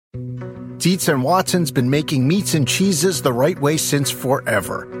Dietz and Watson's been making meats and cheeses the right way since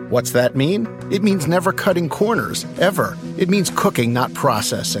forever. What's that mean? It means never cutting corners, ever. It means cooking, not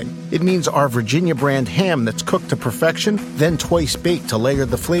processing. It means our Virginia brand ham that's cooked to perfection, then twice baked to layer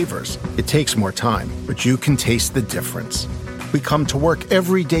the flavors. It takes more time, but you can taste the difference. We come to work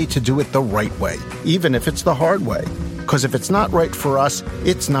every day to do it the right way, even if it's the hard way. Because if it's not right for us,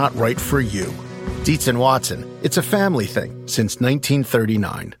 it's not right for you. Dietz and Watson, it's a family thing since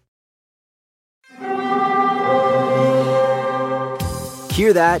 1939.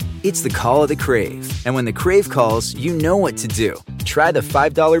 Hear that? It's the call of the Crave. And when the Crave calls, you know what to do. Try the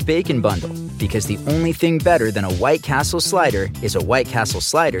 $5 Bacon Bundle, because the only thing better than a White Castle slider is a White Castle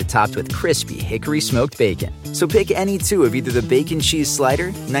slider topped with crispy hickory smoked bacon. So pick any two of either the Bacon Cheese Slider,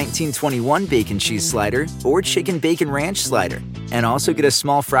 1921 Bacon Cheese Slider, or Chicken Bacon Ranch Slider. And also get a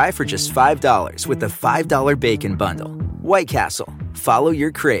small fry for just $5 with the $5 Bacon Bundle. White Castle. Follow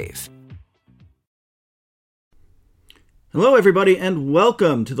your Crave. Hello, everybody, and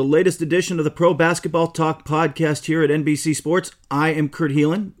welcome to the latest edition of the Pro Basketball Talk podcast here at NBC Sports. I am Kurt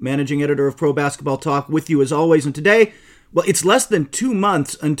Heelan, managing editor of Pro Basketball Talk, with you as always. And today, well, it's less than 2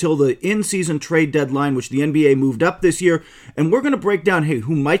 months until the in-season trade deadline, which the NBA moved up this year. And we're going to break down, hey,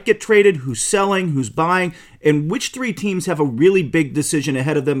 who might get traded, who's selling, who's buying, and which three teams have a really big decision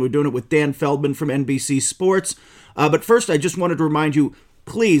ahead of them. We're doing it with Dan Feldman from NBC Sports. But first, I just wanted to remind you,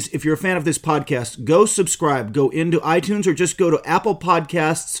 please, if you're a fan of this podcast, go subscribe. Go into iTunes or just go to Apple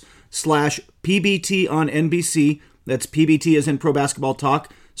Podcasts /PBT on NBC. That's PBT as in Pro Basketball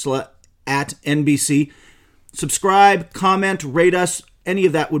Talk at NBC. Subscribe, comment, rate us. Any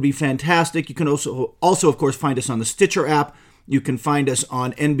of that would be fantastic. You can also of course, find us on the Stitcher app. You can find us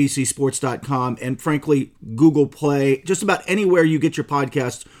on NBCSports.com and, frankly, Google Play. Just about anywhere you get your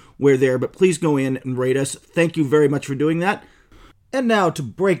podcasts, we're there. But please go in and rate us. Thank you very much for doing that. And now to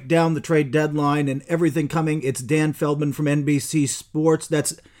break down the trade deadline and everything coming, it's Dan Feldman from NBC Sports.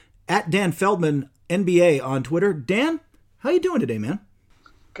 That's at Dan Feldman NBA on Twitter. Dan, how you doing today, man?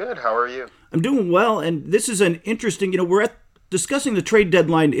 Good. How are you? I'm doing well, and this is an interesting, we're discussing the trade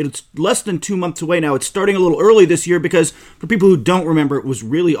deadline. It's less than 2 months away now. It's starting a little early this year because, for people who don't remember, it was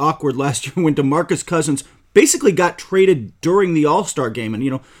really awkward last year when DeMarcus Cousins basically got traded during the All-Star game.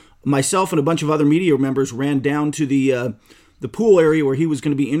 And, myself and a bunch of other media members ran down to the pool area where he was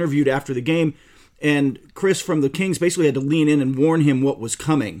going to be interviewed after the game, and Chris from the Kings basically had to lean in and warn him what was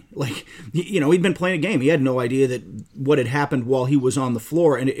coming. Like, he'd been playing a game. He had no idea that what had happened while he was on the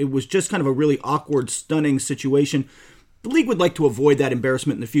floor, and it was just kind of a really awkward, stunning situation. The league would like to avoid that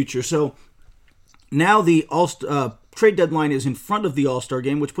embarrassment in the future. So now the trade deadline is in front of the All-Star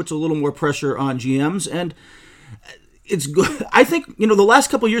game, which puts a little more pressure on GMs, and it's good. I think, the last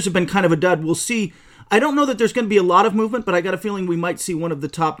couple of years have been kind of a dud. We'll see. I don't know that there's going to be a lot of movement, but I got a feeling we might see one of the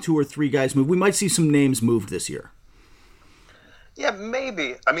top 2 or 3 guys move. We might see some names moved this year. Yeah,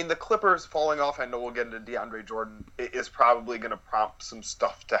 maybe. I mean, the Clippers falling off, I know we'll get into DeAndre Jordan, is probably going to prompt some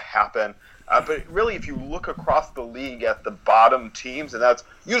stuff to happen. But really, if you look across the league at the bottom teams, and that's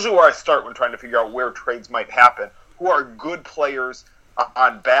usually where I start when trying to figure out where trades might happen, who are good players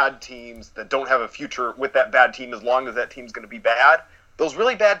on bad teams that don't have a future with that bad team as long as that team's going to be bad, those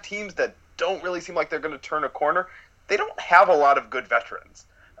really bad teams that don't really seem like they're going to turn a corner, they don't have a lot of good veterans.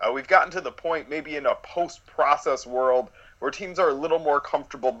 We've gotten to the point maybe in a post-process world where teams are a little more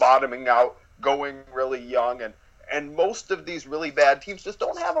comfortable bottoming out, going really young, and most of these really bad teams just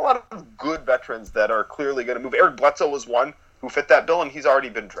don't have a lot of good veterans that are clearly going to move. Eric Bledsoe was one who fit that bill, and he's already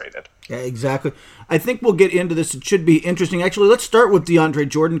been traded. Yeah, exactly. I think we'll get into this. It should be interesting. Actually, let's start with DeAndre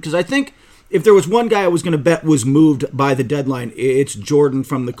Jordan, because I think if there was one guy I was going to bet was moved by the deadline, it's Jordan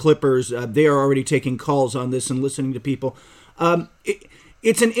from the Clippers. They are already taking calls on this and listening to people.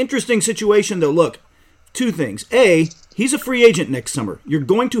 It's an interesting situation, though. Look, 2 things. A, he's a free agent next summer. You're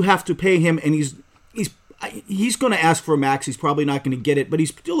going to have to pay him, and he's going to ask for a max. He's probably not going to get it, but he's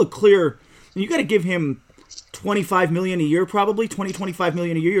still a clear. You got to give him $25 million a year, probably $25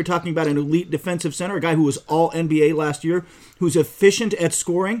 million a year. You're talking about an elite defensive center, a guy who was all NBA last year, who's efficient at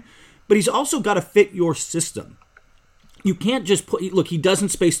scoring. But he's also got to fit your system. You can't just look, he doesn't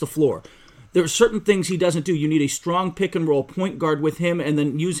space the floor. There are certain things he doesn't do. You need a strong pick-and-roll point guard with him and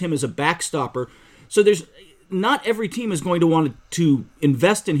then use him as a backstopper. So not every team is going to want to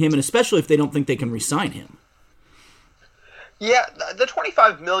invest in him, and especially if they don't think they can re-sign him. Yeah, the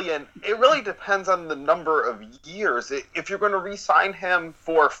 $25 million, it really depends on the number of years. If you're going to re-sign him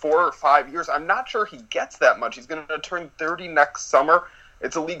for 4 or 5 years, I'm not sure he gets that much. He's going to turn 30 next summer.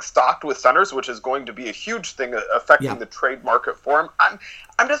 It's a league stocked with centers, which is going to be a huge thing affecting the trade market for him.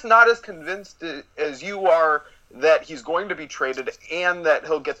 I'm just not as convinced as you are that he's going to be traded and that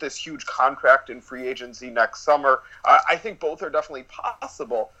he'll get this huge contract in free agency next summer. I think both are definitely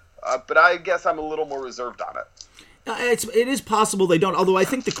possible, but I guess I'm a little more reserved on it. It is possible they don't, although I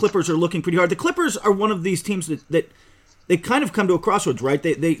think the Clippers are looking pretty hard. The Clippers are one of these teams that they kind of come to a crossroads, right?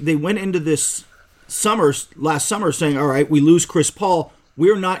 They went into this last summer saying, all right, we lose Chris Paul.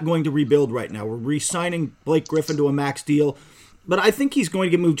 We're not going to rebuild right now. We're re-signing Blake Griffin to a max deal. But I think he's going to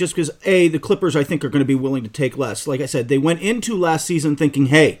get moved just because, the Clippers, I think, are going to be willing to take less. Like I said, they went into last season thinking,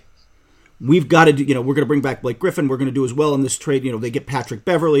 hey, we've got to do, we're going to bring back Blake Griffin. We're going to do as well in this trade. They get Patrick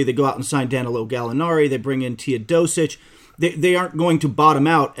Beverley. They go out and sign Danilo Gallinari. They bring in Teodosic. They aren't going to bottom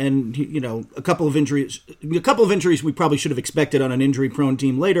out. And, a couple of injuries we probably should have expected on an injury-prone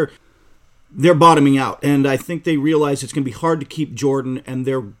team later. They're bottoming out. And I think they realize it's going to be hard to keep Jordan, and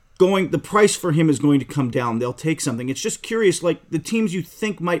the price for him is going to come down. They'll take something. It's just curious, like the teams you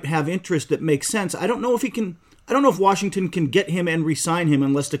think might have interest that makes sense. I don't know if Washington can get him and re-sign him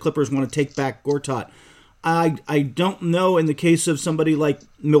unless the Clippers want to take back Gortat. I don't know in the case of somebody like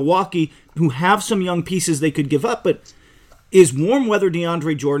Milwaukee, who have some young pieces they could give up, but is warm weather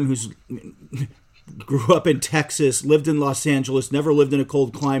DeAndre Jordan, who's grew up in Texas, lived in Los Angeles, never lived in a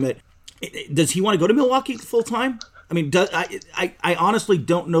cold climate, does he want to go to Milwaukee full time? I mean, I honestly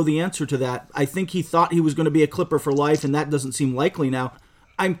don't know the answer to that. I think he thought he was going to be a Clipper for life, and that doesn't seem likely now.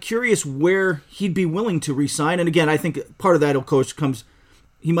 I'm curious where he'd be willing to re-sign. And again, I think part of that, of course, comes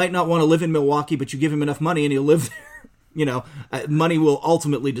he might not want to live in Milwaukee, but you give him enough money and he'll live there. Money will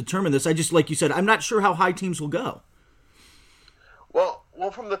ultimately determine this. I just, like you said, I'm not sure how high teams will go. Well,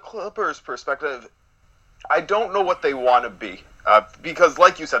 from the Clippers' perspective, I don't know what they want to be. Because,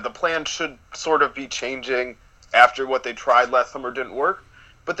 like you said, the plan should sort of be changing after what they tried last summer didn't work,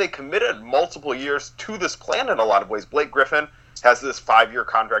 but they committed multiple years to this plan in a lot of ways. Blake Griffin has this 5-year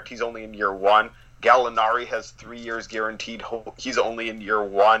contract. He's only in year 1. Gallinari has 3 years guaranteed. He's only in year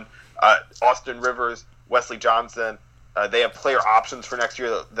 1. Austin Rivers, Wesley Johnson, they have player options for next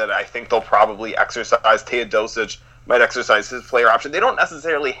year that I think they'll probably exercise. Teodosic might exercise his player option. They don't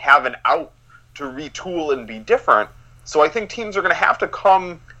necessarily have an out to retool and be different. So I think teams are going to have to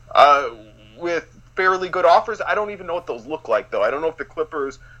come with fairly good offers. I don't even know what those look like, though. I don't know if the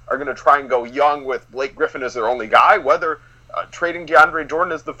Clippers are going to try and go young with Blake Griffin as their only guy, whether trading DeAndre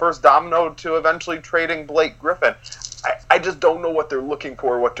Jordan is the first domino to eventually trading Blake Griffin. I just don't know what they're looking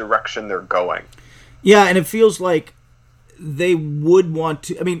for, what direction they're going. Yeah, and it feels like they would want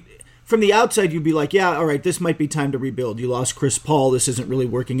to. I mean, from the outside, you'd be like, yeah, all right, this might be time to rebuild. You lost Chris Paul. This isn't really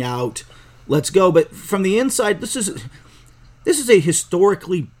working out. Let's go. But from the inside, this is a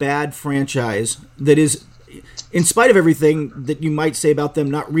historically bad franchise that is, in spite of everything that you might say about them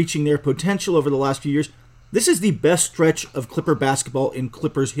not reaching their potential over the last few years, this is the best stretch of Clipper basketball in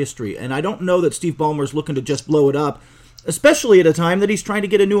Clippers history. And I don't know that Steve Ballmer's looking to just blow it up, especially at a time that he's trying to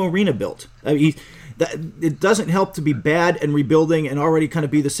get a new arena built. I mean, it doesn't help to be bad and rebuilding and already kind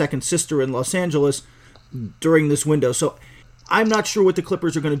of be the second sister in Los Angeles during this window. So I'm not sure what the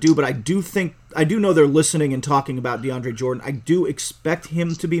Clippers are going to do, but I do know they're listening and talking about DeAndre Jordan. I do expect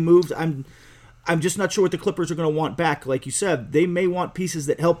him to be moved. I'm just not sure what the Clippers are going to want back. Like you said, they may want pieces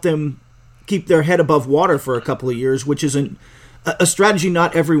that help them keep their head above water for a couple of years, which is a strategy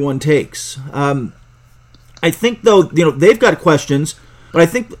not everyone takes. I think, though, they've got questions, but I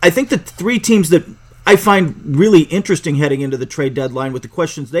think the 3 teams that I find really interesting heading into the trade deadline with the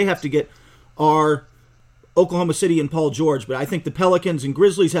questions they have to get are Oklahoma City and Paul George. But I think the Pelicans and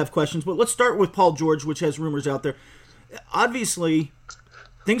Grizzlies have questions. But let's start with Paul George, which has rumors out there. Obviously,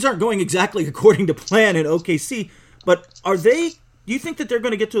 things aren't going exactly according to plan in OKC, but do you think that they're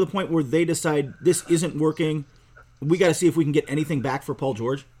going to get to the point where they decide this isn't working? We got to see if we can get anything back for Paul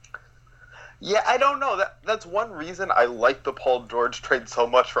George? Yeah, I don't know. That's one reason I like the Paul George trade so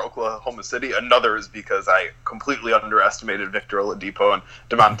much for Oklahoma City. Another is because I completely underestimated Victor Oladipo and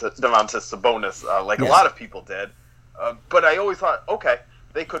Domantas Sabonis, a lot of people did. But I always thought, okay,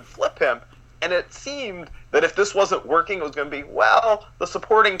 they could flip him. And it seemed that if this wasn't working, it was going to be, well, the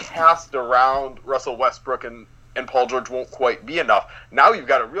supporting cast around Russell Westbrook and Paul George won't quite be enough. Now you've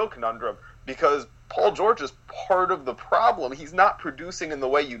got a real conundrum because Paul George is part of the problem. He's not producing in the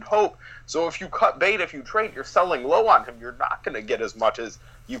way you'd hope. So if you cut bait, if you trade, you're selling low on him. You're not going to get as much as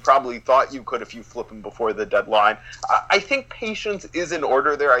you probably thought you could if you flip him before the deadline. I think patience is in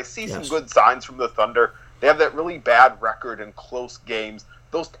order there. I see some good signs from the Thunder. They have that really bad record in close games.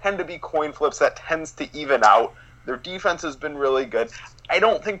 Those tend to be coin flips. That tends to even out. Their defense has been really good. I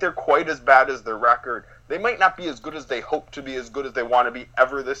don't think they're quite as bad as their record. They might not be as good as they hope to be, as good as they want to be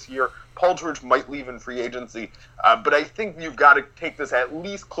ever this year. Paul George might leave in free agency, but I think you've got to take this at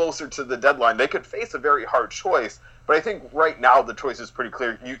least closer to the deadline. They could face a very hard choice, but I think right now the choice is pretty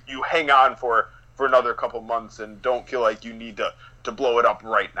clear. You hang on for another couple months and don't feel like you need to blow it up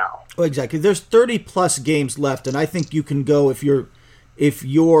right now. Oh, exactly. There's 30-plus games left, and I think you can go, if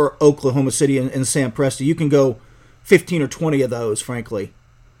you're Oklahoma City and Sam Presti, you can go 15 or 20 of those, frankly,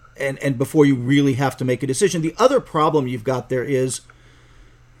 and before you really have to make a decision. The other problem you've got there is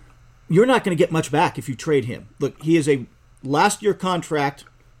you're not going to get much back if you trade him. Look, he is a last-year contract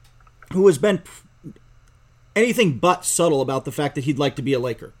who has been anything but subtle about the fact that he'd like to be a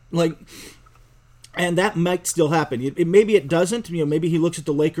Laker. And that might still happen. Maybe it doesn't. Maybe he looks at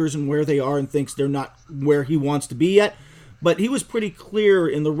the Lakers and where they are and thinks they're not where he wants to be yet. But he was pretty clear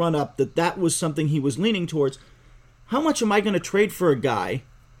in the run-up that was something he was leaning towards. How much am I going to trade for a guy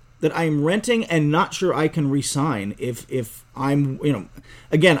that I'm renting and not sure I can re-sign if I'm,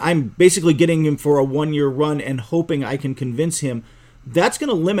 again, I'm basically getting him for a 1-year run and hoping I can convince him. That's going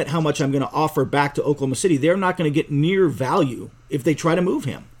to limit how much I'm going to offer back to Oklahoma City. They're not going to get near value if they try to move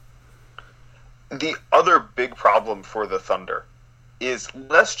him. The other big problem for the Thunder is,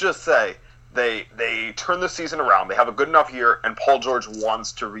 let's just say they turn the season around, they have a good enough year, and Paul George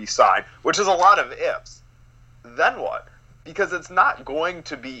wants to re-sign, which is a lot of ifs. Then what? Because it's not going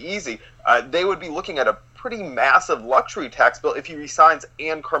to be easy. They would be looking at a pretty massive luxury tax bill if he resigns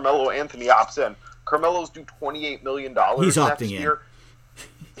and Carmelo Anthony opts in. Carmelo's due $28 million next year.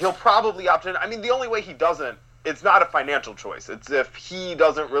 He'll probably opt in. I mean, the only way he doesn't, it's not a financial choice. It's if he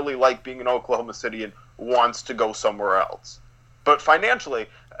doesn't really like being in Oklahoma City and wants to go somewhere else. But financially,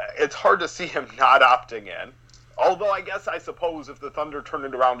 it's hard to see him not opting in. Although I suppose if the Thunder turn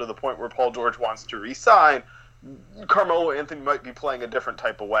it around to the point where Paul George wants to re-sign, Carmelo Anthony might be playing a different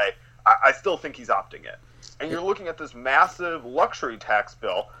type of way. I still think he's opting in. And you're looking at this massive luxury tax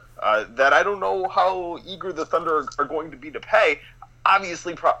bill that I don't know how eager the Thunder are going to be to pay.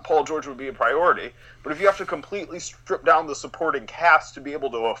 Obviously, Paul George would be a priority, but if you have to completely strip down the supporting cast to be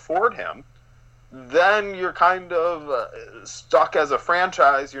able to afford him, then you're kind of stuck as a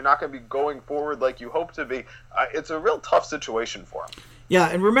franchise. You're not going to be going forward like you hope to be. It's a real tough situation for him. Yeah,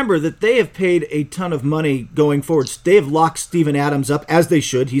 and remember that they have paid a ton of money going forward. They have locked Steven Adams up, as they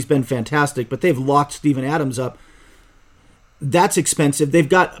should. He's been fantastic, but they've locked Steven Adams up. That's expensive. They've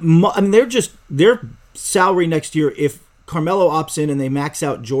got, their salary next year, if Carmelo opts in and they max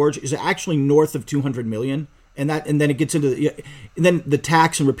out George, is actually north of $200 million. And then it gets into the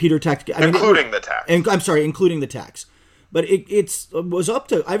tax and repeater tax, including the tax. Including the tax. But it was up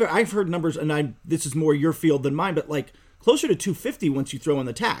to, I've heard numbers, and this is more your field than mine, but like closer to 250 once you throw in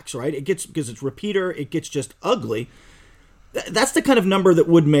the tax, right? It gets, because it's repeater, it gets just ugly. That's the kind of number that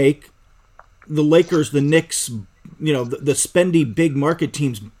would make the Lakers, the Knicks, the spendy big market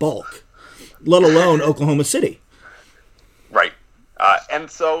teams bulk, let alone Oklahoma City. Right. And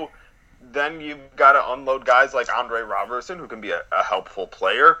so then you've got to unload guys like Andre Robertson, who can be a helpful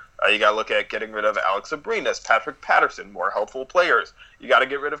player. You got to look at getting rid of Alex Abrinas, Patrick Patterson, more helpful players. You got to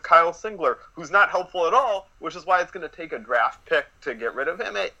get rid of Kyle Singler, who's not helpful at all, which is why it's going to take a draft pick to get rid of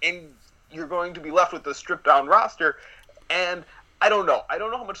him. And you're going to be left with a stripped-down roster. And I don't know. I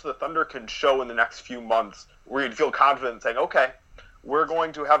don't know how much the Thunder can show in the next few months where you'd feel confident saying, okay, we're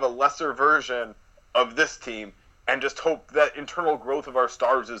going to have a lesser version of this team and just hope that internal growth of our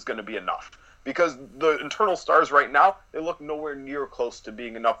stars is going to be enough. Because the internal stars right now, they look nowhere near close to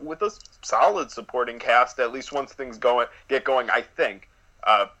being enough with a solid supporting cast, at least once things get going, I think.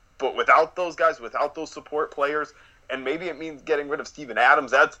 But without those guys, without those support players, and maybe it means getting rid of Steven Adams,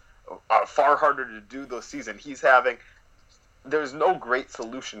 that's far harder to do this season he's having. There's no great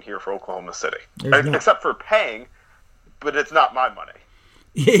solution here for Oklahoma City, except for paying, but it's not my money.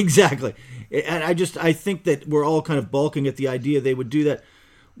 Exactly. And I think that we're all kind of balking at the idea they would do that.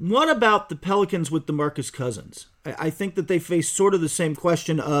 What about the Pelicans with DeMarcus Cousins? I think that they face sort of the same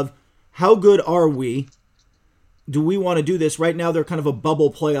question of how good are we? Do we want to do this? Right now they're kind of a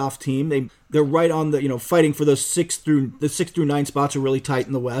bubble playoff team. They're right on the, fighting for those 6 through 9 spots are really tight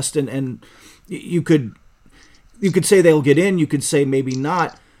in the West, and you could say they'll get in, you could say maybe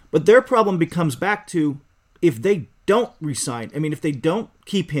not, but their problem becomes back to if they don't re-sign, if they don't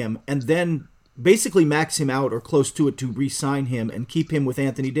keep him and then basically max him out or close to it to re-sign him and keep him with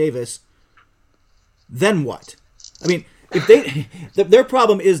Anthony Davis, then what? If their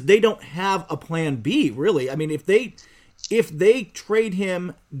problem is they don't have a plan B, really. If they trade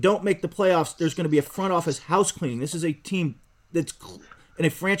him, don't make the playoffs, there's going to be a front office house cleaning. This is a team that's and a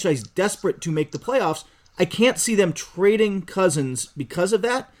franchise desperate to make the playoffs. I can't see them trading Cousins because of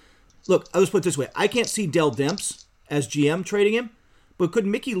that. Look, I'll just put it this way. I can't see Dell Demps as GM trading him, but could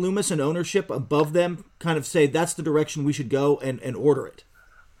Mickey Loomis and ownership above them kind of say that's the direction we should go and order it?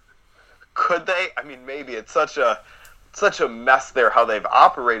 Could they? I mean, maybe. It's such a mess there how they've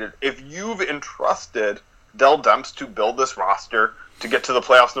operated. If you've entrusted Dell Demps to build this roster to get to the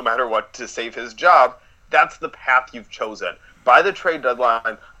playoffs no matter what, to save his job, that's the path you've chosen. By the trade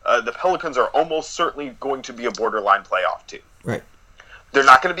deadline, the Pelicans are almost certainly going to be a borderline playoff team. Right. They're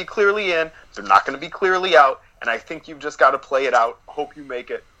not going to be clearly in. They're not going to be clearly out. And I think you've just got to play it out. Hope you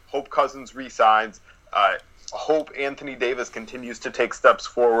make it. Hope Cousins resigns. Hope Anthony Davis continues to take steps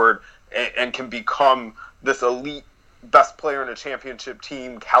forward and can become this elite best player in a championship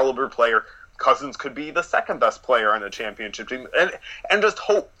team, caliber player. Cousins could be the second best player on a championship team. And just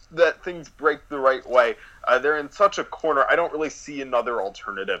hope that things break the right way. They're in such a corner. I don't really see another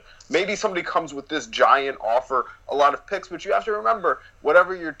alternative. Maybe somebody comes with this giant offer, a lot of picks, but you have to remember,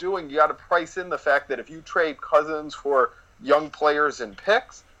 whatever you're doing, you got to price in the fact that if you trade Cousins for young players and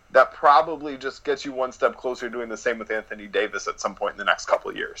picks, that probably just gets you one step closer to doing the same with Anthony Davis at some point in the next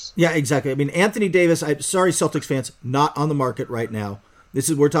couple of years. Yeah, exactly. I mean, Anthony Davis, I'm sorry, Celtics fans, not on the market right now.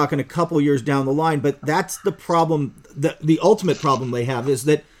 We're talking a couple years down the line, but that's the problem. The ultimate problem they have is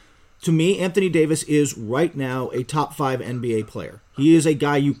that, to me, Anthony Davis is right now a top 5 NBA player. He is a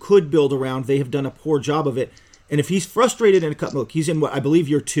guy you could build around. They have done a poor job of it. And if he's frustrated in a couple, look, he's in what I believe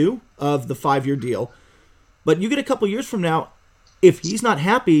year 2 of the 5-year deal. But you get a couple years from now, if he's not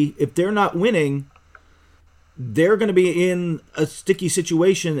happy, if they're not winning, they're going to be in a sticky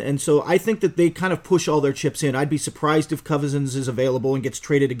situation. And so I think that they kind of push all their chips in. I'd be surprised if Cousins is available and gets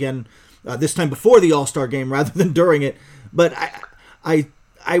traded again this time before the All-Star game rather than during it. But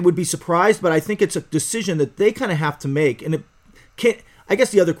I would be surprised, but I think it's a decision that they kind of have to make. And I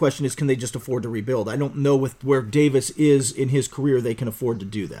guess the other question is, can they just afford to rebuild? I don't know with where Davis is in his career, they can afford to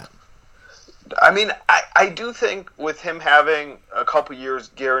do that. I mean, I do think with him having a couple years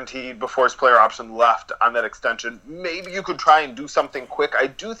guaranteed before his player option left on that extension, maybe you could try and do something quick. I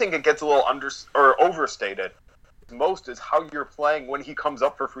do think it gets a little overstated. Most is how you're playing when he comes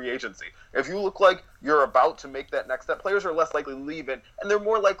up for free agency. If you look like you're about to make that next step, players are less likely to leave it, and they're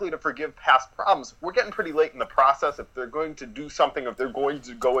more likely to forgive past problems. We're getting pretty late in the process. If they're going to do something, if they're going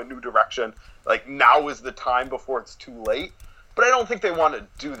to go a new direction, like now is the time before it's too late. But I don't think they want to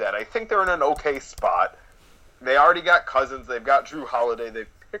do that. I think they're in an okay spot. They already got Cousins. They've got Drew Holiday. They've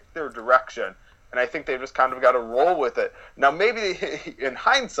picked their direction, and I think they've just kind of got to roll with it. Now, maybe in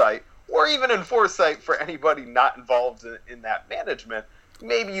hindsight, or even in foresight for anybody not involved in that management,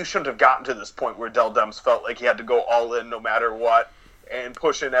 maybe you shouldn't have gotten to this point where Dell Demps felt like he had to go all in no matter what and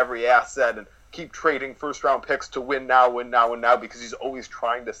push in every asset and keep trading first-round picks to win now because he's always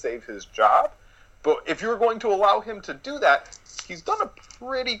trying to save his job. But if you're going to allow him to do that, he's done a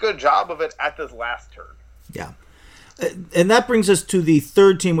pretty good job of it at this last turn. Yeah. And that brings us to the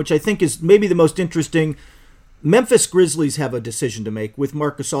third team, which I think is maybe the most interesting. Memphis Grizzlies have a decision to make with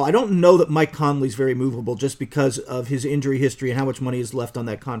Marc Gasol. I don't know that Mike Conley's very movable just because of his injury history and how much money is left on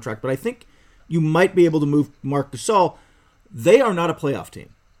that contract. But I think you might be able to move Marc Gasol. They are not a playoff team.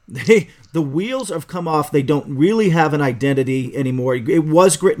 The wheels have come off. They don't really have an identity anymore. It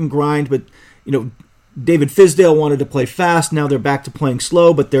was grit and grind, but David Fizdale wanted to play fast. Now they're back to playing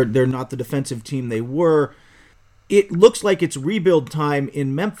slow, but they're not the defensive team they were. It looks like it's rebuild time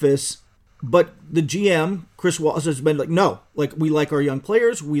in Memphis. But the GM, Chris Wallace, has been like, no, we like our young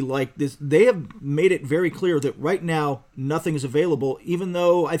players. We like this. They have made it very clear that right now nothing is available, even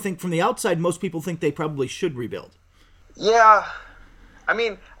though I think from the outside, most people think they probably should rebuild. Yeah. I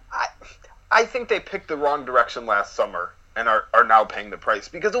mean, I think they picked the wrong direction last summer and are now paying the price.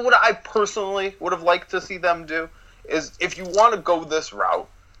 Because what I personally would have liked to see them do is, if you want to go this route,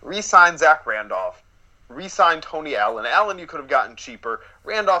 re-sign Zach Randolph, re-sign Tony Allen. Allen you could have gotten cheaper.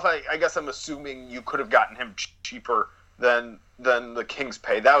 Randolph, I guess I'm assuming you could have gotten him cheaper than the Kings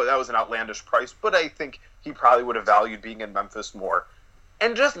pay. That was an outlandish price, but I think he probably would have valued being in Memphis more.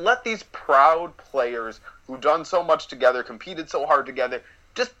 And just let these proud players who've done so much together, competed so hard together,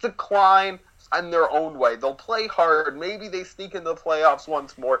 just decline in their own way. They'll play hard. Maybe they sneak in the playoffs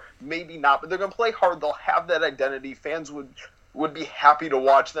once more. Maybe not, but they're going to play hard. They'll have that identity. Fans would be happy to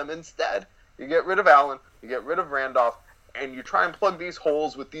watch them. Instead, you get rid of Allen, you get rid of Randolph, and you try and plug these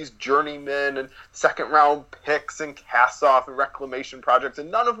holes with these journeymen and second-round picks and cast-off and reclamation projects,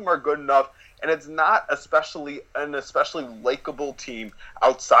 and none of them are good enough. And it's not an especially likable team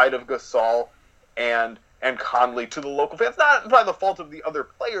outside of Gasol and and Conley to the local fans. Not by the fault of the other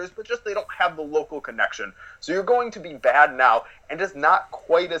players, but just they don't have the local connection. So you're going to be bad now and just not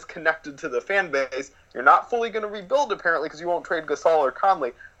quite as connected to the fan base. You're not fully going to rebuild, apparently, because you won't trade Gasol or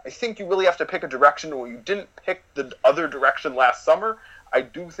Conley. I think you really have to pick a direction where you didn't pick the other direction last summer. I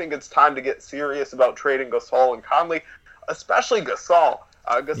do think it's time to get serious about trading Gasol and Conley, especially Gasol.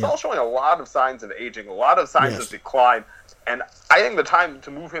 Gasol's showing a lot of signs of aging, a lot of signs of decline. And I think the time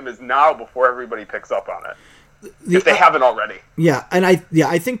to move him is now before everybody picks up on it, if they haven't already. Yeah, and I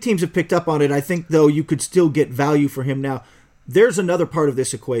think teams have picked up on it. I think, though, you could still get value for him now. There's another part of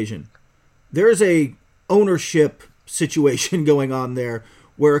this equation. There's a ownership situation going on there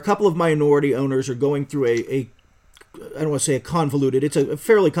where a couple of minority owners are going through I don't want to say a convoluted, it's a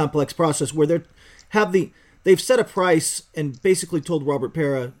fairly complex process where they've set a price and basically told Robert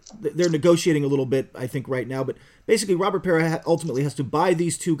Pera, they're negotiating a little bit, I think, right now, but basically Robert Pera ultimately has to buy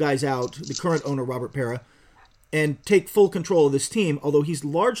these two guys out, the current owner, Robert Pera, and take full control of this team, although he's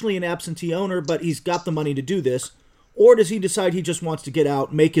largely an absentee owner, but he's got the money to do this. Or does he decide he just wants to get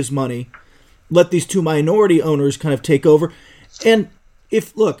out, make his money, let these two minority owners kind of take over? And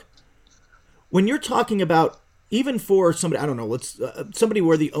when you're talking about, even for somebody, I don't know, somebody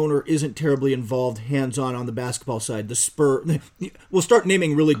where the owner isn't terribly involved hands-on on the basketball side, the Spurs, we'll start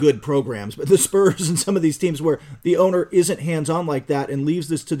naming really good programs, but the Spurs and some of these teams where the owner isn't hands-on like that and leaves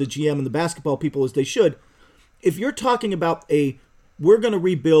this to the GM and the basketball people as they should, if you're talking about we're going to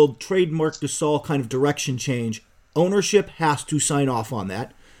rebuild, trade Marc Gasol kind of direction change, ownership has to sign off on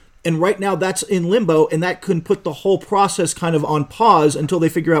that. And right now that's in limbo, and that can put the whole process kind of on pause until they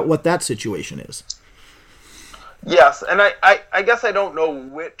figure out what that situation is. Yes, and I guess I don't know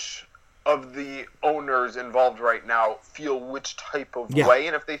which of the owners involved right now feel which type of way,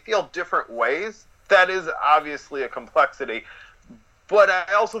 and if they feel different ways, that is obviously a complexity. But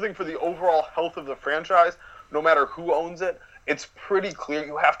I also think for the overall health of the franchise, no matter who owns it, it's pretty clear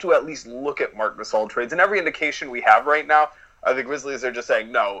you have to at least look at Marc Gasol trades. And every indication we have right now, the Grizzlies are just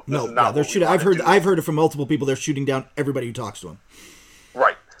saying, no, this is not they're shooting. I've heard it from multiple people. They're shooting down everybody who talks to them.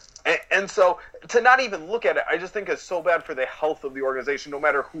 Right. And so to not even look at it, I just think is so bad for the health of the organization, no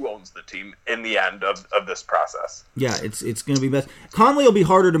matter who owns the team in the end of this process. Yeah, it's going to be best. Conley will be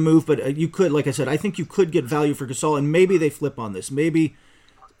harder to move, but you could, like I said, I think you could get value for Gasol, and maybe they flip on this. Maybe,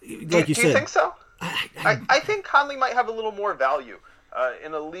 like you said. Do you think so? I think Conley might have a little more value.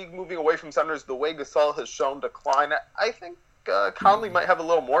 In a league moving away from centers, the way Gasol has shown decline, I think Conley might have a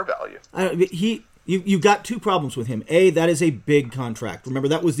little more value. You got two problems with him. That is a big contract. Remember,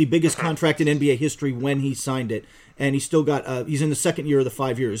 that was the biggest contract in NBA history when he signed it, and he's still got. He's in the second year of the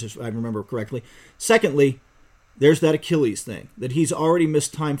 5 years, if I remember correctly. Secondly, there's that Achilles thing that he's already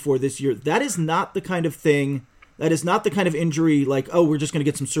missed time for this year. That is not the kind of thing. That is not the kind of injury like, oh, we're just going to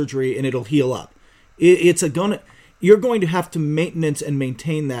get some surgery and it'll heal up. You're going to have to maintenance and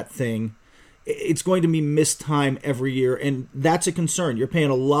maintain that thing. It's going to be missed time every year, and that's a concern. You're paying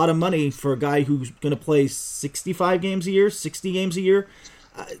a lot of money for a guy who's going to play 65 games a year, 60 games a year.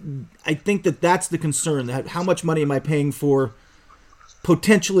 I think that's the concern. That how much money am I paying for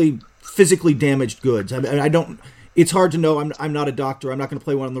potentially physically damaged goods? I don't. It's hard to know. I'm not a doctor. I'm not going to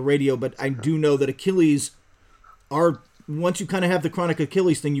play one on the radio, but I do know that Achilles are. Once you kind of have the chronic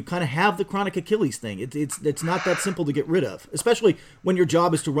Achilles thing, you kind of have the chronic Achilles thing. It's not that simple to get rid of, especially when your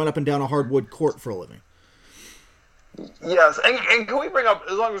job is to run up and down a hardwood court for a living. Yes, and can we bring up,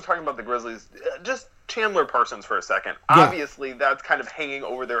 as long as we're talking about the Grizzlies, just Chandler Parsons for a second. Yeah. Obviously, that's kind of hanging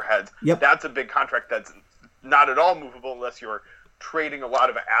over their heads. Yep. That's a big contract that's not at all movable unless you're trading a lot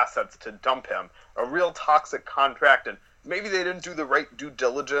of assets to dump him. A real toxic contract, and maybe they didn't do the right due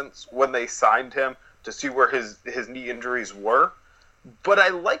diligence when they signed him to see where his knee injuries were. But I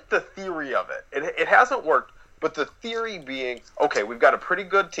like the theory of it. It hasn't worked, but the theory being, okay, we've got a pretty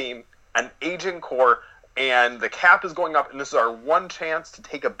good team, an aging core, and the cap is going up, and this is our one chance to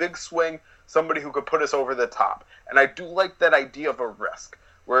take a big swing, somebody who could put us over the top. And I do like that idea of a risk,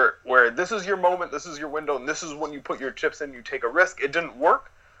 where this is your moment, this is your window, and this is when you put your chips in, you take a risk. It didn't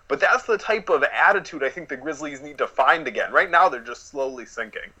work, but that's the type of attitude I think the Grizzlies need to find again. Right now, they're just slowly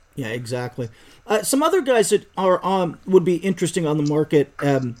sinking. Yeah, exactly. Some other guys that are would be interesting on the market.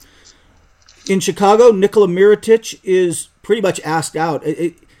 In Chicago, Nikola Mirotic is pretty much asked out.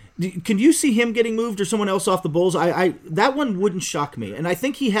 Can you see him getting moved or someone else off the Bulls? That one wouldn't shock me, and I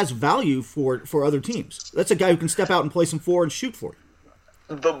think he has value for other teams. That's a guy who can step out and play some four and shoot for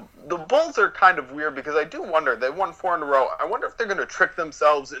you. The Bulls are kind of weird because I do wonder, they won 4 in a row. I wonder if they're going to trick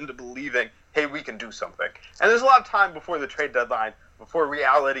themselves into believing, hey, we can do something. And there's a lot of time before the trade deadline, before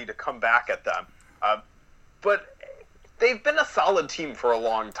reality to come back at them. But they've been a solid team for a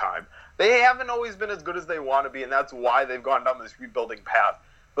long time. They haven't always been as good as they want to be, and that's why they've gone down this rebuilding path.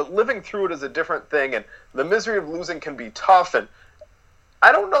 But living through it is a different thing, and the misery of losing can be tough, and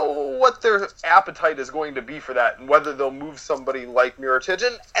I don't know what their appetite is going to be for that and whether they'll move somebody like Mirotic.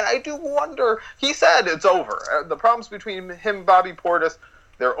 And I do wonder, he said it's over. The problems between him and Bobby Portis,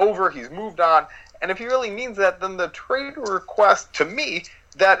 they're over. He's moved on. And if he really means that, then the trade request, to me,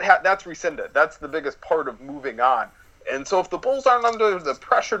 that's rescinded. That's the biggest part of moving on. And so if the Bulls aren't under the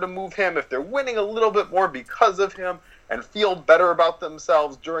pressure to move him, if they're winning a little bit more because of him and feel better about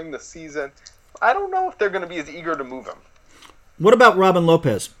themselves during the season, I don't know if they're going to be as eager to move him. What about Robin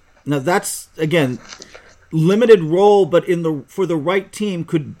Lopez? Now that's, again, limited role, but for the right team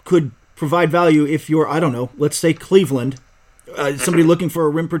could provide value if you're, I don't know, let's say Cleveland, somebody looking for a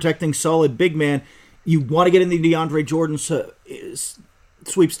rim-protecting, solid big man. You want to get in the DeAndre Jordan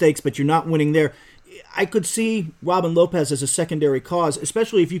sweepstakes, but you're not winning there. I could see Robin Lopez as a secondary cause,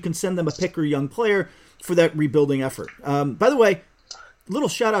 especially if you can send them a pick or young player for that rebuilding effort. By the way, little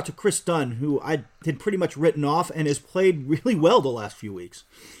shout out to Chris Dunn, who I had pretty much written off and has played really well the last few weeks.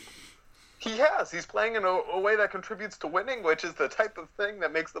 He has. He's playing in a way that contributes to winning, which is the type of thing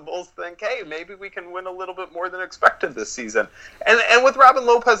that makes the Bulls think, hey, maybe we can win a little bit more than expected this season. And with Robin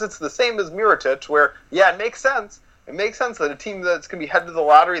Lopez, it's the same as Mirotic, where, yeah, it makes sense. It makes sense that a team that's going to be headed to the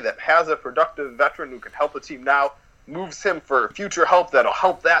lottery that has a productive veteran who can help a team now moves him for future help that'll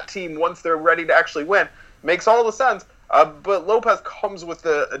help that team once they're ready to actually win. Makes all the sense. But Lopez comes with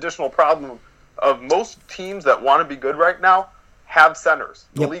the additional problem of most teams that want to be good right now have centers.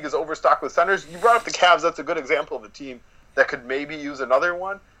 The league is overstocked with centers. You brought up the Cavs. That's a good example of a team that could maybe use another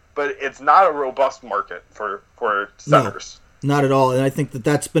one, but it's not a robust market for centers. No, not at all. And I think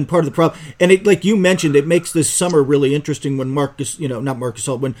that's been part of the problem. And it, like you mentioned, it makes this summer really interesting when when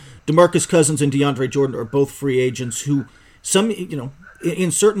DeMarcus Cousins and DeAndre Jordan are both free agents who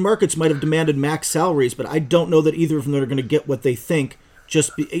in certain markets might have demanded max salaries, but I don't know that either of them are going to get what they think,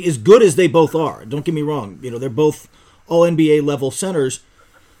 as good as they both are. Don't get me wrong. They're both all NBA level centers.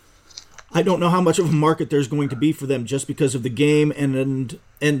 I don't know how much of a market there's going to be for them just because of the game and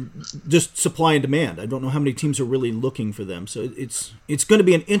just supply and demand. I don't know how many teams are really looking for them. So it's going to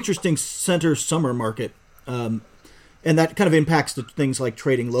be an interesting center summer market. And that kind of impacts the things like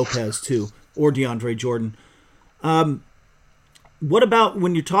trading Lopez too, or DeAndre Jordan. What about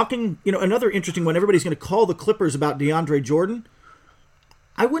when you're talking, another interesting one, everybody's going to call the Clippers about DeAndre Jordan.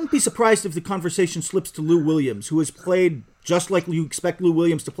 I wouldn't be surprised if the conversation slips to Lou Williams, who has played just like you expect Lou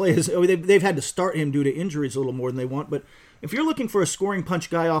Williams to play. They've had to start him due to injuries a little more than they want, but if you're looking for a scoring punch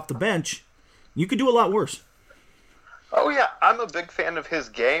guy off the bench, you could do a lot worse. Oh, yeah. I'm a big fan of his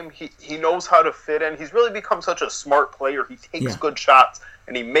game. He knows how to fit in. He's really become such a smart player. He takes good shots,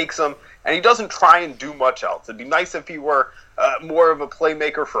 and he makes them, and he doesn't try and do much else. It'd be nice if he were more of a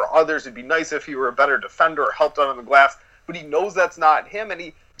playmaker for others. It'd be nice if he were a better defender or helped out on the glass, but he knows that's not him, and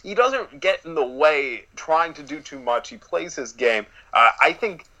he doesn't get in the way trying to do too much. He plays his game. I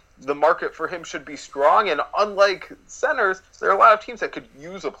think the market for him should be strong, and unlike centers, there are a lot of teams that could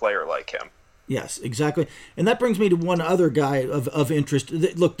use a player like him. Yes, exactly. And that brings me to one other guy of interest.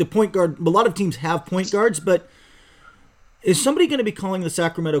 Look, the point guard, a lot of teams have point guards, but is somebody going to be calling the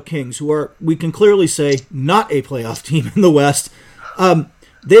Sacramento Kings, who are, we can clearly say, not a playoff team in the West?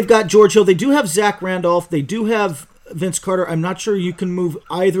 They've got George Hill. They do have Zach Randolph. They do have Vince Carter. I'm not sure you can move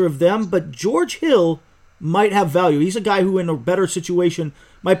either of them, but George Hill might have value. He's a guy who in a better situation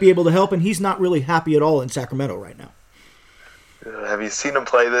might be able to help, and he's not really happy at all in Sacramento right now. Have you seen him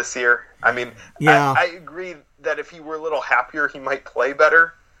play this year? I mean, yeah. I agree that if he were a little happier, he might play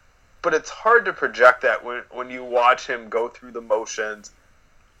better, but it's hard to project that when you watch him go through the motions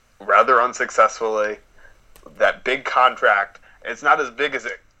rather unsuccessfully. That big contract, it's not as big as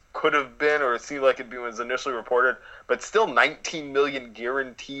it could have been or it seemed like it was initially reported, but still $19 million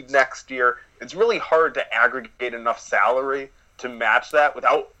guaranteed next year. It's really hard to aggregate enough salary to match that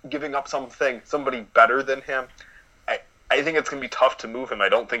without giving up somebody better than him. I think it's going to be tough to move him. I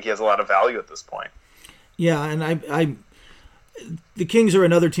don't think he has a lot of value at this point. Yeah, and the Kings are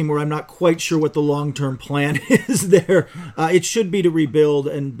another team where I'm not quite sure what the long-term plan is there. It should be to rebuild,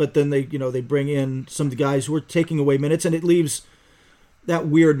 but then they bring in some of the guys who are taking away minutes, and it leaves that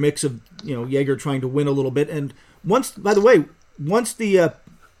weird mix of Jaeger trying to win a little bit. And once the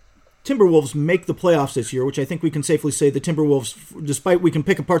Timberwolves make the playoffs this year, which I think we can safely say the Timberwolves, despite we can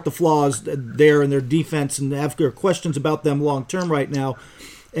pick apart the flaws there in their defense and have questions about them long term right now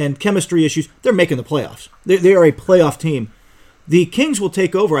and chemistry issues, they're making the playoffs. They are a playoff team. The Kings will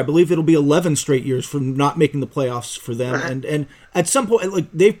take over. I believe it'll be 11 straight years from not making the playoffs for them. And at some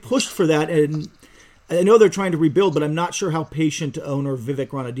point, they've pushed for that. And I know they're trying to rebuild, but I'm not sure how patient owner Vivek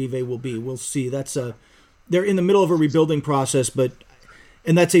Ranadive will be. We'll see. They're in the middle of a rebuilding process,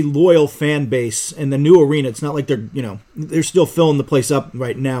 and that's a loyal fan base and the new arena. It's not like they're still filling the place up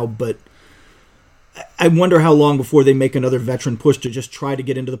right now, but I wonder how long before they make another veteran push to just try to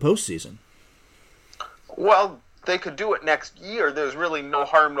get into the postseason. Well, they could do it next year. There's really no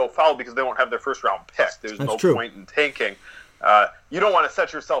harm, no foul, because they won't have their first-round pick. There's no point in tanking. You don't want to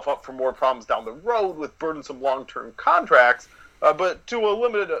set yourself up for more problems down the road with burdensome long-term contracts, but to a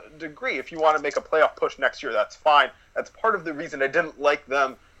limited degree, if you want to make a playoff push next year, that's fine. That's part of the reason I didn't like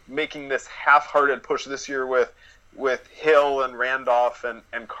them making this half-hearted push this year with Hill and Randolph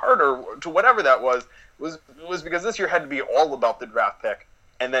and Carter to whatever that was because this year had to be all about the draft pick,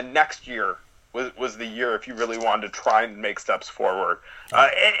 and then next year was the year if you really wanted to try and make steps forward.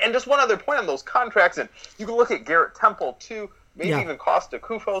 And just one other point on those contracts, and you can look at Garrett Temple too, maybe even Costa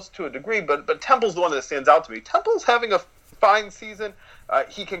Koufos to a degree, but Temple's the one that stands out to me. Temple's having a fine season.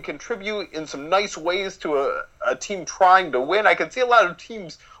 He can contribute in some nice ways to a team trying to win. I can see a lot of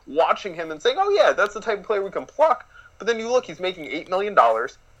teams watching him and saying, oh yeah, that's the type of player we can pluck. But then you look, he's making $8 million.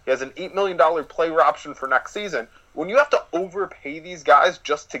 He has an $8 million player option for next season. When you have to overpay these guys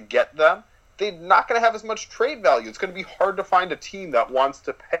just to get them, they're not going to have as much trade value. It's going to be hard to find a team that wants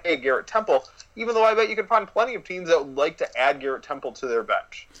to pay Garrett Temple, even though I bet you can find plenty of teams that would like to add Garrett Temple to their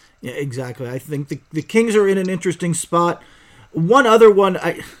bench. Yeah, exactly. I think the Kings are in an interesting spot. One other one,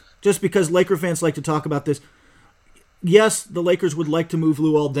 just because Laker fans like to talk about this, yes, the Lakers would like to move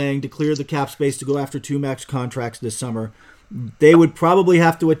Luol Deng to clear the cap space to go after 2 max contracts this summer. They would probably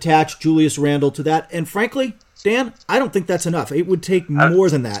have to attach Julius Randle to that. And frankly, Dan, I don't think that's enough. It would take more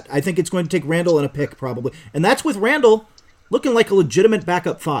than that. I think it's going to take Randle and a pick probably. And that's with Randle looking like a legitimate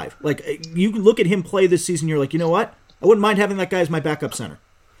backup 5. Like, you look at him play this season, you're like, you know what? I wouldn't mind having that guy as my backup center.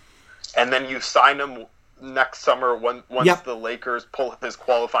 And then you sign him next summer once the Lakers pull his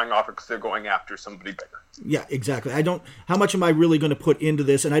qualifying offer because they're going after somebody bigger. Yeah, exactly. How much am I really going to put into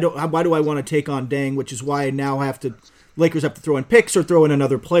this? And why do I want to take on Deng, which is why I now Lakers have to throw in picks or throw in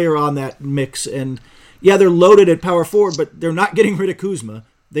another player on that mix. And yeah, they're loaded at power forward, but they're not getting rid of Kuzma.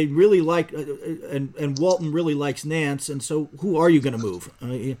 They really like, and Walton really likes Nance. And so who are you going to move?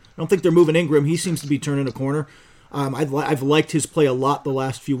 I don't think they're moving Ingram. He seems to be turning a corner. I've liked his play a lot the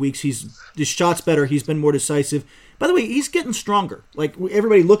last few weeks. His shot's better. He's been more decisive. By the way, he's getting stronger. Like,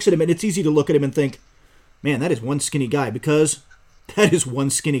 everybody looks at him, and it's easy to look at him and think, man, that is one skinny guy, because that is one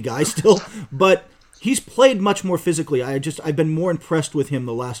skinny guy still. But he's played much more physically. I've been more impressed with him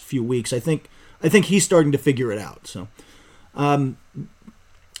the last few weeks. I think he's starting to figure it out. So,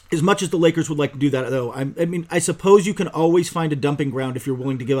 as much as the Lakers would like to do that, though, I suppose you can always find a dumping ground if you're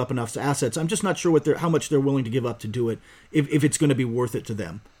willing to give up enough assets. I'm just not sure how much they're willing to give up to do it, if it's going to be worth it to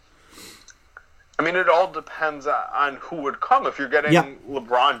them. I mean, it all depends on who would come. If you're getting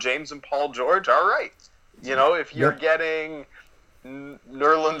LeBron James and Paul George, all right. You know, if you're getting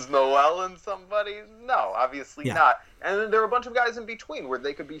Nerlens Noel and somebody, no, obviously not. And then there are a bunch of guys in between where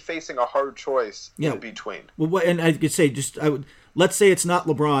they could be facing a hard choice in between. Well, and I could say let's say it's not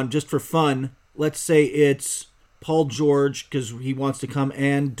LeBron, just for fun. Let's say it's Paul George because he wants to come,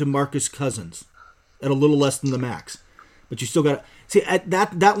 and DeMarcus Cousins at a little less than the max. But you still got to see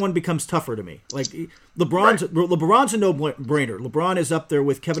that one becomes tougher to me. Like LeBron's a no-brainer. LeBron is up there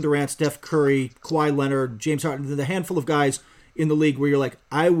with Kevin Durant, Steph Curry, Kawhi Leonard, James Harden, the handful of guys in the league where you're like,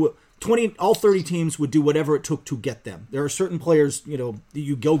 all 30 teams would do whatever it took to get them. There are certain players,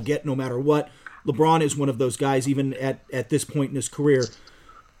 you go get no matter what. LeBron is one of those guys, even at this point in his career.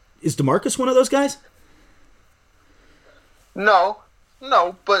 Is DeMarcus one of those guys? No,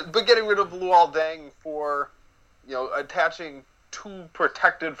 but getting rid of Luol Deng for, attaching 2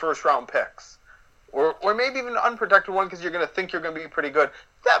 protected first-round picks, or maybe even an unprotected one because you're going to think you're going to be pretty good,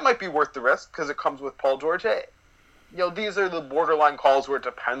 that might be worth the risk because it comes with Paul George. Hey, these are the borderline calls where it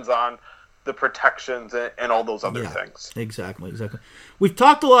depends on the protections and all those other things. Exactly. We've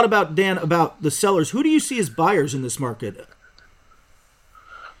talked a lot about the sellers. Who do you see as buyers in this market?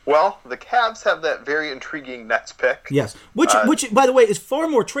 Well, the Cavs have that very intriguing Nets pick. Yes, which by the way is far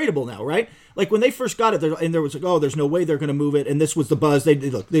more tradable now, right? Like when they first got it, and there was like, oh, there's no way they're going to move it, and this was the buzz.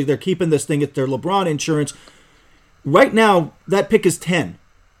 They're keeping this thing at their LeBron insurance. Right now, that pick is 10.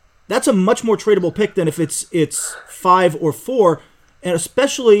 That's a much more tradable pick than if it's 5 or 4. And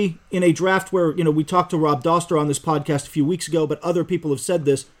especially in a draft where, we talked to Rob Doster on this podcast a few weeks ago, but other people have said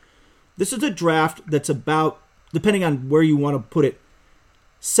this. This is a draft that's about, depending on where you want to put it,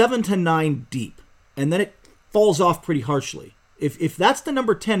 7 to 9 deep. And then it falls off pretty harshly. If that's the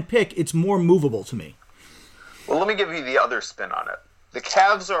number 10 pick, it's more movable to me. Well, let me give you the other spin on it. The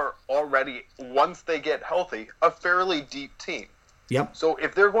Cavs are already, once they get healthy, a fairly deep team. Yep. So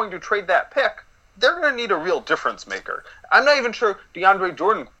if they're going to trade that pick, they're going to need a real difference maker. I'm not even sure DeAndre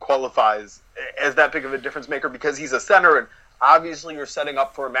Jordan qualifies as that big of a difference maker because he's a center, and obviously you're setting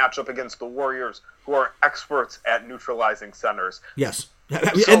up for a matchup against the Warriors, who are experts at neutralizing centers. Yes, So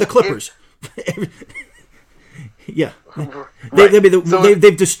and the Clippers. Yeah, Right.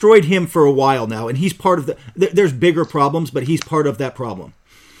 they've destroyed him for a while now, and he's part of the. There's bigger problems, but he's part of that problem.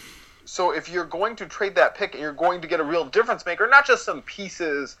 So if you're going to trade that pick and you're going to get a real difference maker, not just some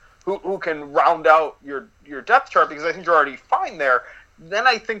pieces who can round out your depth chart, because I think you're already fine there, then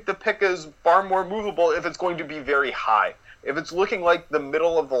I think the pick is far more movable if it's going to be very high. If it's looking like the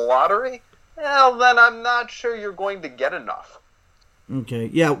middle of the lottery, well, then I'm not sure you're going to get enough. Okay,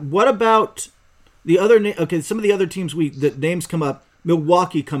 yeah. What about the other? Some of the other teams that names come up.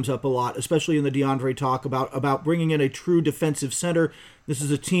 Milwaukee comes up a lot, especially in the DeAndre talk about bringing in a true defensive center. This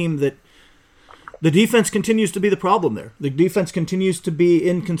is a team that the defense continues to be the problem there. The defense continues to be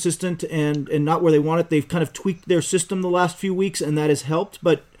inconsistent and not where they want it. They've kind of tweaked their system the last few weeks, and that has helped.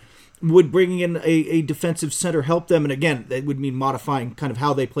 But would bringing in a defensive center help them? And again, that would mean modifying kind of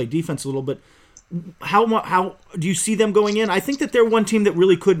how they play defense a little bit. How do you see them going in? I think that they're one team that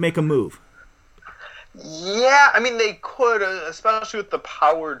really could make a move. Yeah, I mean, they could, especially with the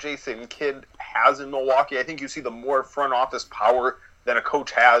power Jason Kidd has in Milwaukee. I think you see the more front office power than a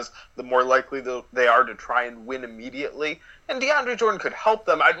coach has, the more likely they are to try and win immediately. And DeAndre Jordan could help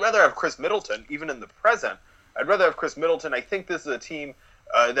them. I'd rather have Chris Middleton, even in the present. I'd rather have Chris Middleton. I think this is a team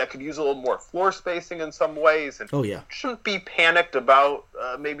that could use a little more floor spacing in some ways. And shouldn't be panicked about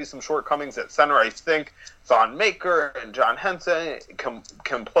maybe some shortcomings at center. I think Thon Maker and John Henson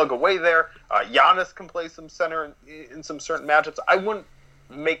can plug away there. Giannis can play some center in some certain matchups. I wouldn't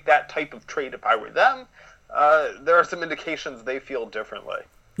make that type of trade if I were them. There are some indications they feel differently.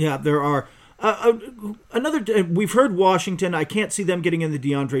 Yeah, there are. We've heard Washington. I can't see them getting in the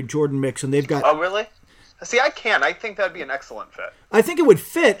DeAndre Jordan mix, and they've got. Oh, really? See, I can. I think that'd be an excellent fit. I think it would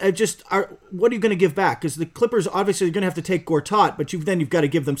fit. What are you going to give back? Because the Clippers obviously are going to have to take Gortat, but you've got to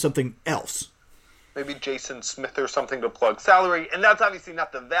give them something else. Maybe Jason Smith or something to plug salary, and that's obviously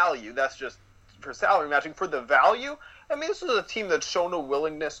not the value. That's just for salary matching. For the value, I mean, this is a team that's shown a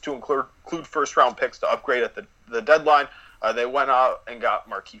willingness to include first-round picks to upgrade at the deadline. They went out and got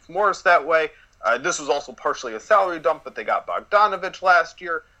Markieff Morris that way. This was also partially a salary dump, but they got Bogdanovich last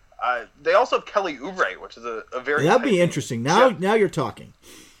year. They also have Kelly Oubre, which is a very... That'd be interesting. Now you're talking.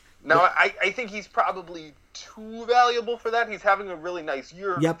 Now, I think he's probably too valuable for that. He's having a really nice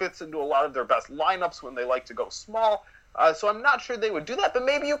year. Yep. Fits into a lot of their best lineups when they like to go small. So I'm not sure they would do that, but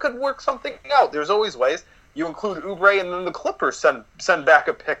maybe you could work something out. There's always ways. You include Oubre, and then the Clippers send back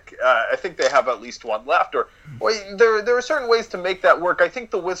a pick. I think they have at least one left. Or there are certain ways to make that work. I think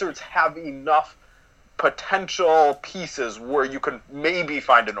the Wizards have enough potential pieces where you can maybe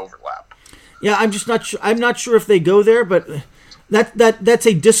find an overlap. Yeah, I'm just not sure. I'm not sure if they go there, but that's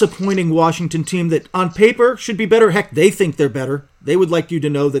a disappointing Washington team that on paper should be better. Heck, they think they're better. They would like you to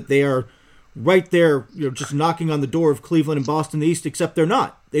know that they are right there, just knocking on the door of Cleveland and Boston in the East, except they're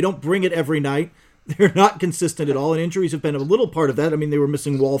not. They don't bring it every night. They're not consistent at all, and injuries have been a little part of that. I mean, they were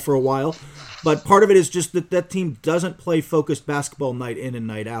missing Wall for a while, but part of it is just that team doesn't play focused basketball night in and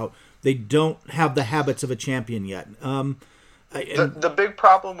night out. They don't have the habits of a champion yet. The big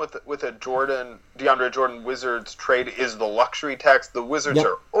problem with a DeAndre Jordan Wizards trade is the luxury tax. The Wizards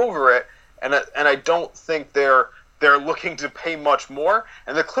are over it, and I don't think they're looking to pay much more,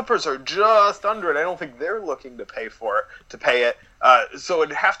 and the Clippers are just under it. I don't think they're looking to pay it. So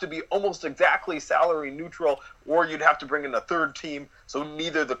it'd have to be almost exactly salary neutral, or you'd have to bring in a third team. So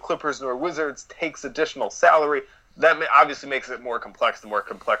neither the Clippers nor Wizards takes additional salary. That obviously makes it more complex. The more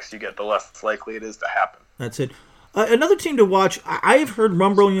complex you get, the less likely it is to happen. That's it. Another team to watch, I have heard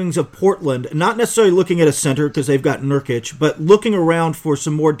rumblings of Portland, not necessarily looking at a center because they've got Nurkic, but looking around for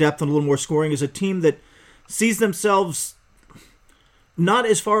some more depth and a little more scoring, is a team that sees themselves not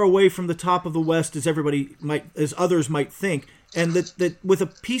as far away from the top of the West as others might think, and that with a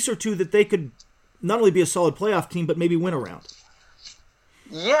piece or two that they could not only be a solid playoff team, but maybe win around.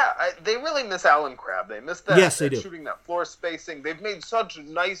 Yeah, they really miss Alan Crabb. They miss that, yes, they do. Shooting that floor spacing. They've made such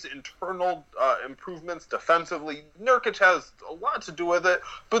nice internal improvements defensively. Nurkic has a lot to do with it,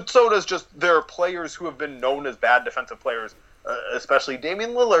 but so does just their players who have been known as bad defensive players, especially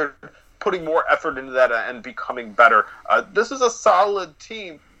Damian Lillard, putting more effort into that and becoming better. This is a solid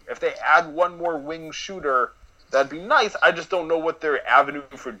team. If they add one more wing shooter, that'd be nice. I just don't know what their avenue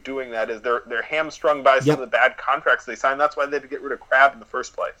for doing that is. They're hamstrung by some of the bad contracts they signed. That's why they had to get rid of Crabbe in the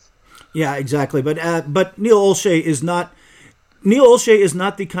first place. Yeah, exactly. But Neil Olshey is not. Neil Olshey is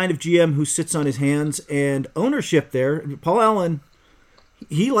not the kind of GM who sits on his hands, and ownership there, Paul Allen,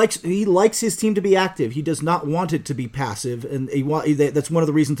 he likes his team to be active. He does not want it to be passive, and that's one of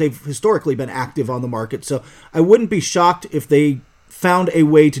the reasons they've historically been active on the market. So I wouldn't be shocked if they found a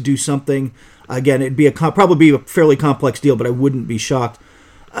way to do something. Again, it'd be probably be a fairly complex deal, but I wouldn't be shocked.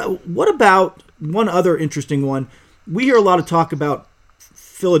 What about one other interesting one? We hear a lot of talk about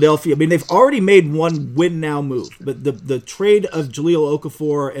Philadelphia. I mean, they've already made one win-now move, but the trade of Jahlil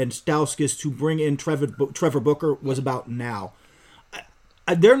Okafor and Stauskas to bring in Trevor Booker was about now.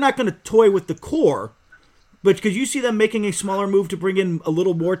 They're not going to toy with the core, but could you see them making a smaller move to bring in a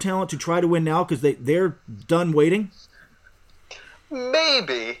little more talent to try to win now because they're done waiting?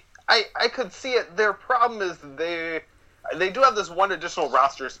 Maybe. I could see it. Their problem is they do have this one additional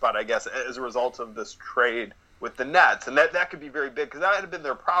roster spot, I guess, as a result of this trade with the Nets, and that could be very big because that had been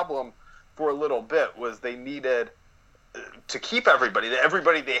their problem for a little bit, was they needed to keep everybody.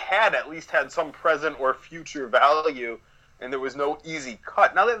 Everybody they had at least had some present or future value, and there was no easy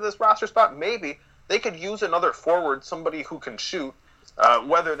cut. Now they have this roster spot, maybe they could use another forward, somebody who can shoot,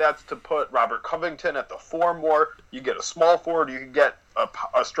 whether that's to put Robert Covington at the 4 more, you get a small forward, you can get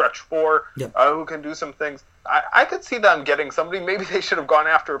a stretch 4 who can do some things. I could see them getting somebody. Maybe they should have gone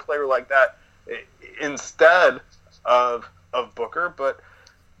after a player like that instead of Booker, but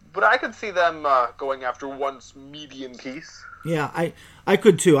I could see them going after one median piece. Yeah, I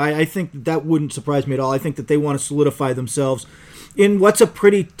could too. I think that wouldn't surprise me at all. I think that they want to solidify themselves in what's a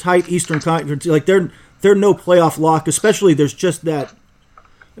pretty tight Eastern Conference. Like they're no playoff lock, especially there's just that.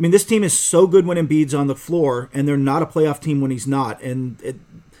 I mean, this team is so good when Embiid's on the floor, and they're not a playoff team when he's not. And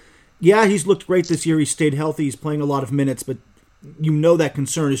he's looked great this year. He's stayed healthy. He's playing a lot of minutes, but that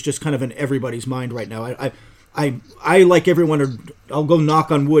concern is just kind of in everybody's mind right now. I like everyone, I'll go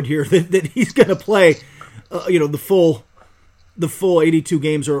knock on wood here, that he's going to play, the full 82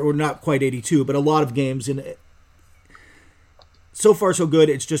 games, or not quite 82, but a lot of games. And so far, so good.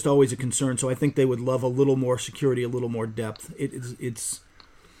 It's just always a concern. So I think they would love a little more security, a little more depth. It's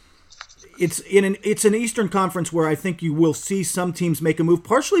an Eastern Conference where I think you will see some teams make a move,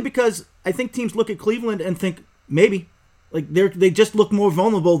 partially because I think teams look at Cleveland and think maybe. Like they just look more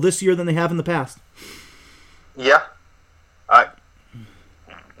vulnerable this year than they have in the past. Yeah.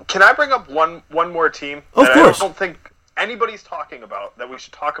 Can I bring up one more team of that course. I don't think anybody's talking about, that we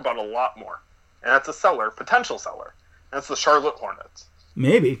should talk about a lot more? And that's a potential seller. And that's the Charlotte Hornets.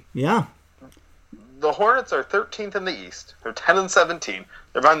 Maybe, yeah. The Hornets are 13th in the East. They're 10-17.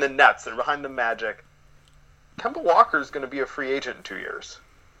 They're behind the Nets. They're behind the Magic. Kemba Walker is going to be a free agent in 2 years.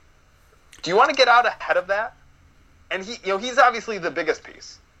 Do you want to get out ahead of that? And he's obviously the biggest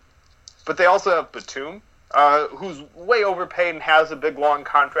piece. But they also have Batum, who's way overpaid and has a big, long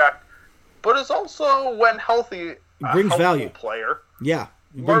contract, but is also, when healthy, brings value player. Yeah,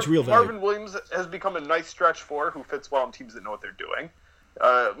 he brings real value. Marvin Williams has become a nice stretch 4 who fits well on teams that know what they're doing.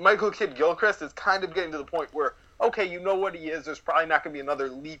 Michael Kidd-Gilchrist is kind of getting to the point where, okay, you know what he is. There's probably not going to be another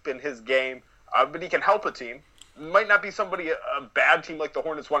leap in his game, but he can help a team. Might not be somebody, a bad team like the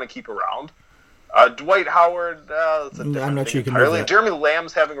Hornets want to keep around. Dwight Howard, that's a different I'm not thing sure you can entirely. move that. Jeremy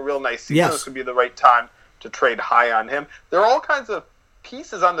Lamb's having a real nice season. Yes. This would be the right time to trade high on him. There are all kinds of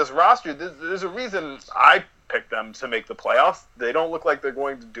pieces on this roster. There's a reason I picked them to make the playoffs. They don't look like they're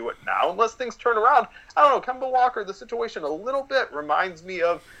going to do it now unless things turn around. I don't know, Kemba Walker, the situation a little bit reminds me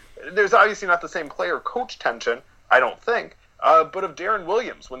of, there's obviously not the same player-coach tension, I don't think, but of Darren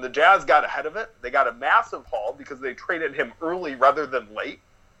Williams. When the Jazz got ahead of it, they got a massive haul because they traded him early rather than late.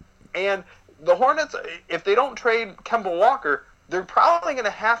 And the Hornets, if they don't trade Kemba Walker, they're probably going to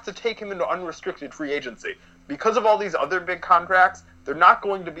have to take him into unrestricted free agency. Because of all these other big contracts, they're not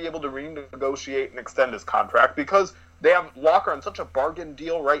going to be able to renegotiate and extend his contract because they have Walker on such a bargain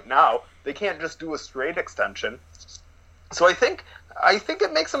deal right now. They can't just do a straight extension. So I think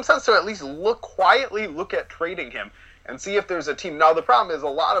it makes some sense to at least quietly look at trading him and see if there's a team. Now, the problem is a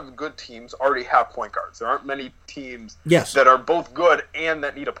lot of good teams already have point guards. There aren't many teams that are both good and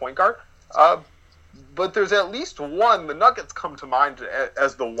that need a point guard. But there's at least one. The Nuggets come to mind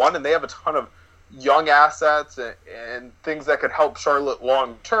as the one, and they have a ton of young assets and things that could help Charlotte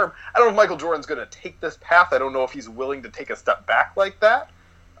long term. I don't know if Michael Jordan's going to take this path. I don't know if he's willing to take a step back like that.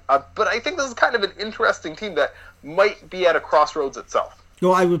 But I think this is kind of an interesting team that might be at a crossroads itself.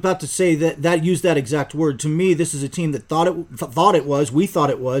 No, I was about to say that used that exact word. To me, this is a team that we thought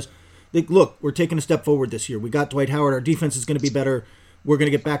it was. Look, we're taking a step forward this year. We got Dwight Howard. Our defense is going to be better. We're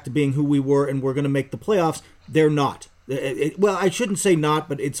going to get back to being who we were, and we're going to make the playoffs. They're not. Well, I shouldn't say not,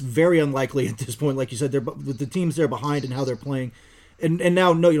 but it's very unlikely at this point. Like you said, with the teams they're behind and how they're playing. And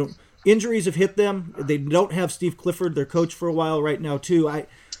now, injuries have hit them. They don't have Steve Clifford, their coach, for a while right now too. I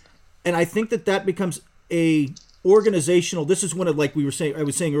think that becomes a organizational. This is one of, like I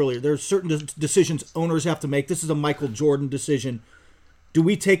was saying earlier, there are certain decisions owners have to make. This is a Michael Jordan decision. Do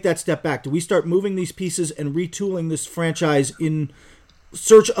we take that step back? Do we start moving these pieces and retooling this franchise in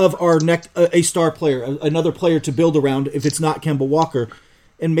search of our next a star player, another player to build around if it's not Kemba Walker?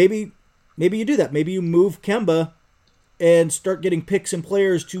 And maybe you do that. Maybe you move Kemba and start getting picks and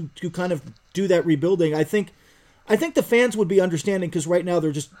players to kind of do that rebuilding. I think the fans would be understanding, because right now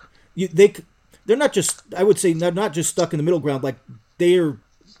they're just they're not just, I would say, they're not just stuck in the middle ground, like they're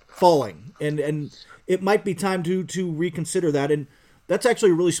falling, and it might be time to reconsider that. And that's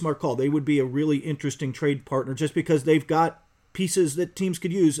actually a really smart call. They would be a really interesting trade partner just because they've got pieces that teams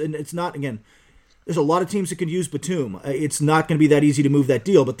could use. And it's not, again, there's a lot of teams that could use Batum. It's not going to be that easy to move that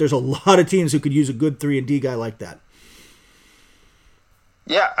deal, but there's a lot of teams who could use a good 3-and-D guy like that.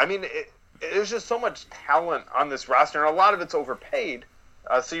 Yeah, I mean, there's just so much talent on this roster, and a lot of it's overpaid,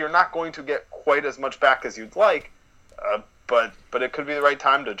 so you're not going to get quite as much back as you'd like, but it could be the right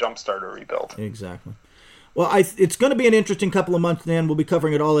time to jumpstart a rebuild. Exactly. Well, it's going to be an interesting couple of months, Dan. We'll be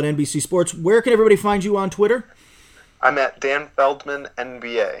covering it all at NBC Sports. Where can everybody find you on Twitter? I'm at Dan Feldman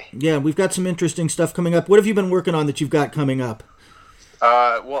NBA. Yeah, we've got some interesting stuff coming up. What have you been working on that you've got coming up?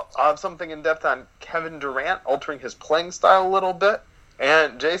 Well, I'll have something in depth on Kevin Durant altering his playing style a little bit,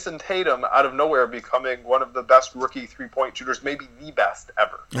 and Jason Tatum out of nowhere becoming one of the best rookie three-point shooters, maybe the best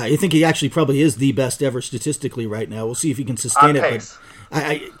ever. I think he actually probably is the best ever statistically right now. We'll see if he can sustain it. Pace.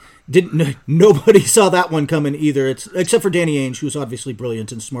 But nobody saw that one coming either. Except for Danny Ainge, who's obviously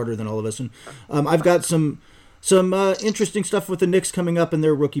brilliant and smarter than all of us. And I've got some interesting stuff with the Knicks coming up and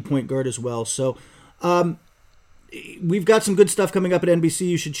their rookie point guard as well. So we've got some good stuff coming up at NBC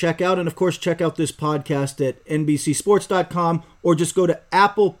you should check out. And, of course, check out this podcast at NBCSports.com or just go to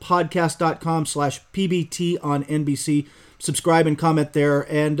applepodcast.com/PBT on NBC. Subscribe and comment there.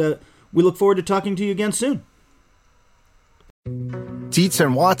 And we look forward to talking to you again soon. Dietz &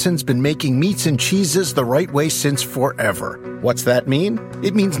 Watson's been making meats and cheeses the right way since forever. What's that mean?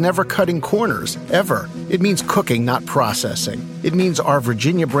 It means never cutting corners, ever. It means cooking, not processing. It means our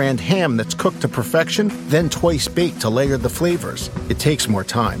Virginia brand ham that's cooked to perfection, then twice baked to layer the flavors. It takes more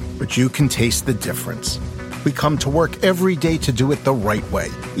time, but you can taste the difference. We come to work every day to do it the right way,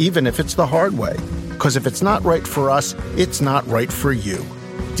 even if it's the hard way. Because if it's not right for us, it's not right for you.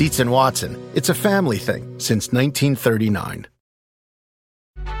 Dietz & Watson, it's a family thing since 1939.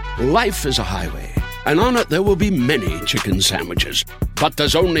 Life is a highway, and on it there will be many chicken sandwiches. But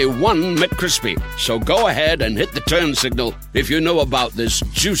there's only one McCrispy. So go ahead and hit the turn signal if you know about this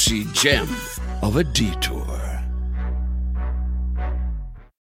juicy gem of a detour.